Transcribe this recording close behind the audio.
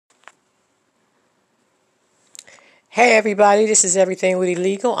Hey everybody, this is Everything with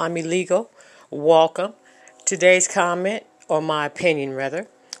Illegal. I'm Illegal. Welcome. Today's comment, or my opinion rather,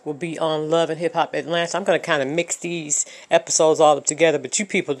 will be on Love and Hip Hop Atlanta. I'm going to kind of mix these episodes all up together, but you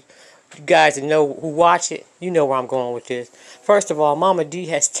people, you guys that know who watch it, you know where I'm going with this. First of all, Mama D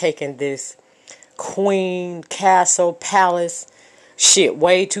has taken this queen, castle, palace shit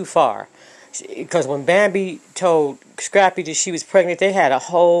way too far. Because when Bambi told Scrappy that she was pregnant, they had a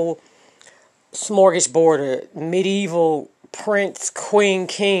whole smorgasbord of medieval prince, queen,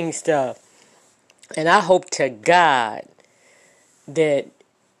 king stuff. And I hope to God that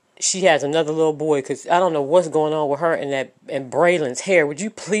she has another little boy, because I don't know what's going on with her and Braylon's hair. Would you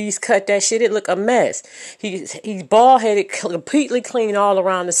please cut that shit? It look a mess. He's bald headed, completely clean all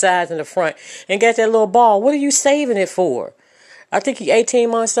around the sides and the front, and got that little ball. What are you saving it for? I think he's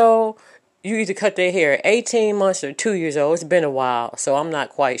 18 months old. You either cut their hair 18 months or 2 years old. It's been a while, so I'm not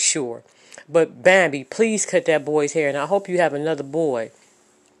quite sure. But Bambi, please cut that boy's hair, and I hope you have another boy,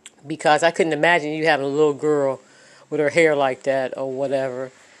 because I couldn't imagine you having a little girl with her hair like that or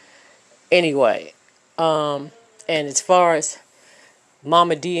whatever. Anyway, and as far as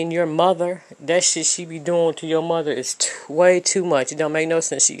Mama D and your mother, that shit she be doing to your mother is way too much. It don't make no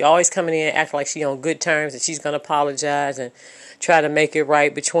sense. She always coming in and act like she on good terms and she's gonna apologize and try to make it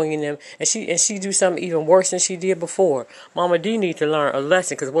right between them. And she do something even worse than she did before. Mama D need to learn a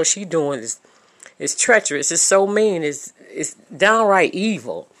lesson, because what she doing is treacherous. It's so mean. It's downright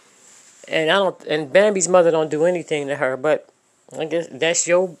evil. And Bambi's mother don't do anything to her, but I guess that's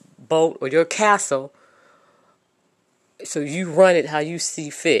your boat or your castle. So you run it how you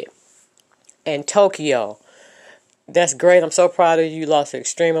see fit. And Tokyo, that's great. I'm so proud of you. You lost an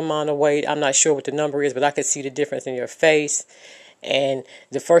extreme amount of weight. I'm not sure what the number is, but I could see the difference in your face. And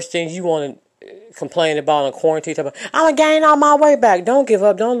the first thing you want to complain about in quarantine, I'm going to gain all my weight back. Don't give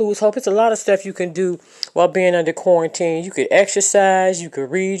up. Don't lose hope. It's a lot of stuff you can do while being under quarantine. You could exercise. You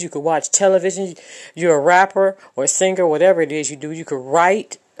could read. You could watch television. You're a rapper or a singer, whatever it is you do. You could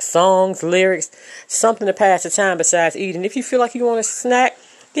write songs, lyrics, something to pass the time besides eating. If you feel like you want a snack,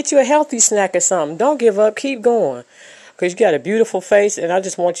 get you a healthy snack or something. Don't give up. Keep going. Because you got a beautiful face, and I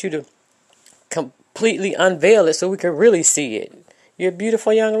just want you to completely unveil it so we can really see it. You're a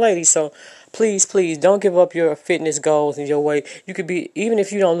beautiful young lady, so please, please don't give up your fitness goals and your weight. You could be, even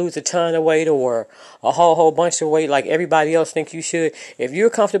if you don't lose a ton of weight or a whole bunch of weight like everybody else think you should, if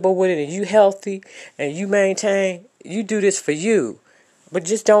you're comfortable with it and you healthy and you maintain, you do this for you. But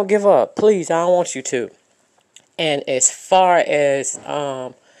just don't give up. Please, I don't want you to. And as far as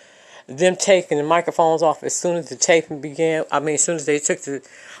them taking the microphones off as soon as the taping began, as soon as they took the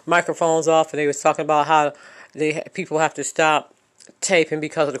microphones off and they was talking about how people have to stop taping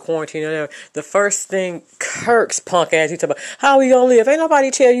because of the quarantine and everything. The first thing Kirk's punk ass, he talking about, how we gonna live? Ain't nobody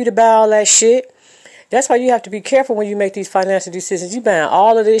tell you to buy all that shit. That's why you have to be careful when you make these financial decisions. You buying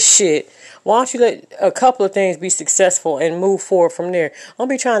all of this shit. Why don't you let a couple of things be successful and move forward from there? Don't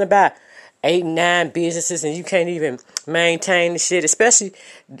be trying to buy 8, 9 businesses and you can't even maintain the shit. Especially,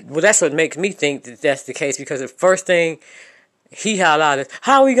 well, that's what makes me think that that's the case, because the first thing he howled out is,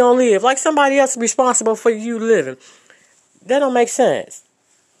 how we gonna live? Like somebody else is responsible for you living. That don't make sense.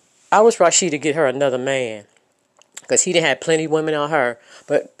 I wish Rashida get her another man, because he done had plenty of women on her.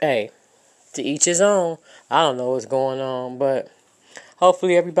 But hey, to each his own. I don't know what's going on, but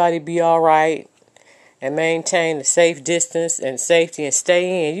hopefully everybody be all right and maintain the safe distance and safety and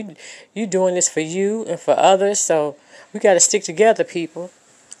stay in. You doing this for you and for others, so we got to stick together, people.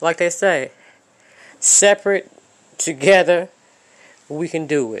 Like they say, separate, together, we can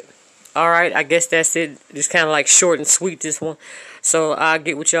do it. All right, I guess that's it. Just kind of like short and sweet, this one. So I'll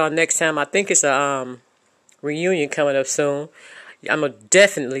get with y'all next time. I think it's a reunion coming up soon. I'm going to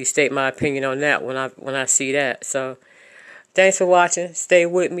definitely state my opinion on that when I see that. So thanks for watching. Stay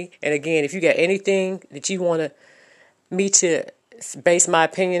with me. And again, if you got anything that you want me to base my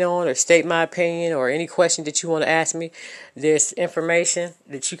opinion on or state my opinion, or any question that you want to ask me, there's information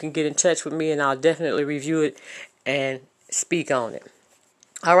that you can get in touch with me, and I'll definitely review it and speak on it.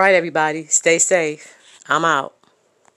 All right, everybody. Stay safe. I'm out.